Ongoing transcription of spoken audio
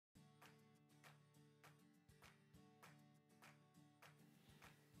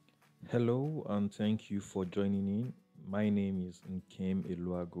Hello and thank you for joining in. My name is Nkem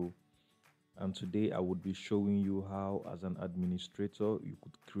Eluago, and today I would be showing you how, as an administrator, you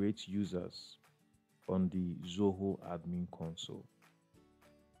could create users on the Zoho admin console.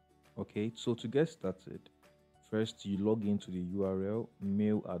 Okay, so to get started, first you log into the URL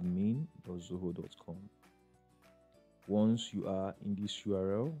mailadmin.zoho.com. Once you are in this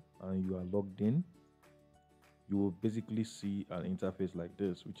URL and you are logged in, you will basically see an interface like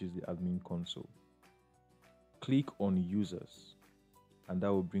this, which is the admin console. Click on users and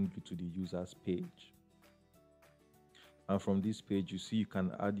that will bring you to the users page. And from this page, you see you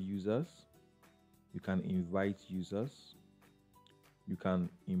can add users, you can invite users, you can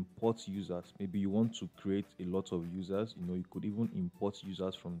import users. Maybe you want to create a lot of users. You could even import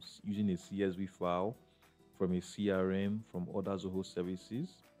users from using a CSV file, from a CRM, from other Zoho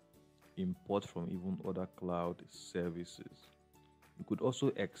services, import from even other cloud services. You could also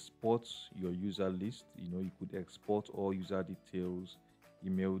export your user list. You could export all user details,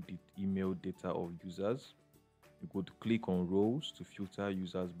 email data of users. You could click on roles to filter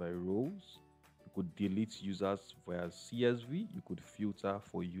users by roles. You could delete users via CSV. You could filter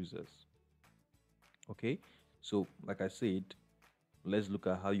for users. Okay, so like I said, let's look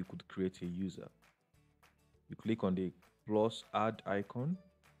at how you could create a user. You click on the plus add icon,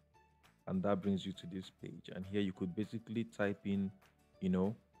 and that brings you to this page. And here you could basically type in,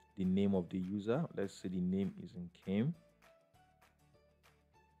 the name of the user. Let's say the name is Nkem,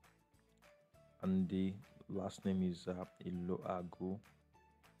 and the last name is Eloago,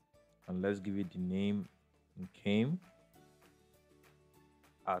 and let's give it the name Nkem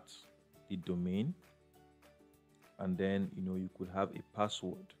at the domain. And then you could have a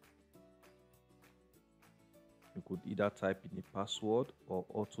password. You could either type in a password or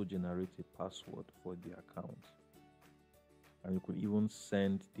auto generate a password for the account. And you could even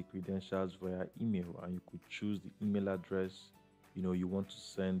send the credentials via email, and you could choose the email address you want to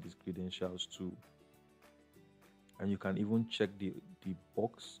send these credentials to. And you can even check the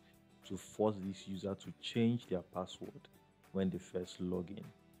box to force this user to change their password when they first log in.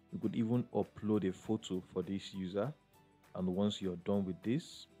 You could even upload a photo for this user, and once you're done with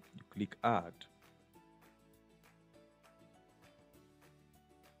this, you click add.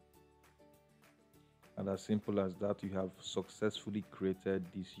 And as simple as that, you have successfully created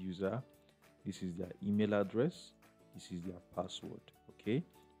this user. This is their email address, this is their password. Okay,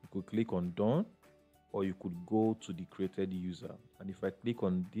 you could click on done, or you could go to the created user. And if I click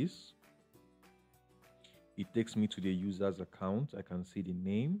on this, it takes me to the user's account. I can see the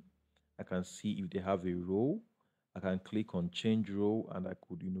name, I can see if they have a role. I can click on change role, and I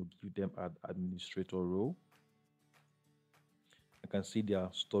could give them an administrator role. I can see their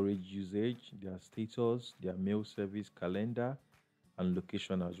storage usage, their status, their mail service, calendar, and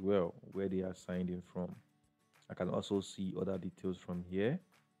location as well, where they are signed in from. I can also see other details from here.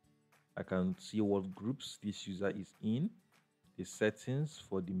 I can see what groups this user is in, the settings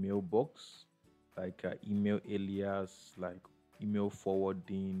for the mailbox, like email alias, like email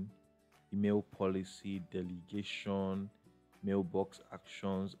forwarding, email policy, delegation, mailbox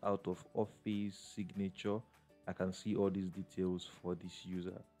actions, out of office, signature. I can see all these details for this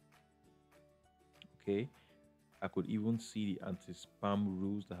user. Okay, I could even see the anti-spam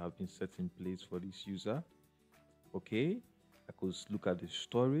rules that have been set in place for this user. Okay, I could look at the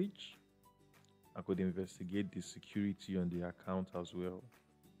storage. I could investigate the security on the account as well,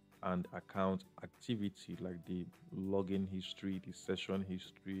 and account activity like the login history, the session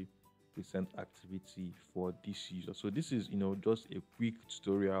history, recent activity for this user. So this is just a quick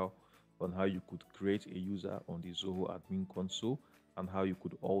tutorial on how you could create a user on the Zoho admin console, and how you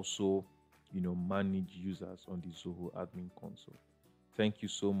could also manage users on the Zoho admin console. Thank you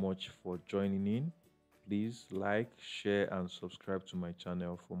so much for joining in. Please like, share, and subscribe to my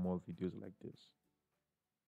channel for more videos like this.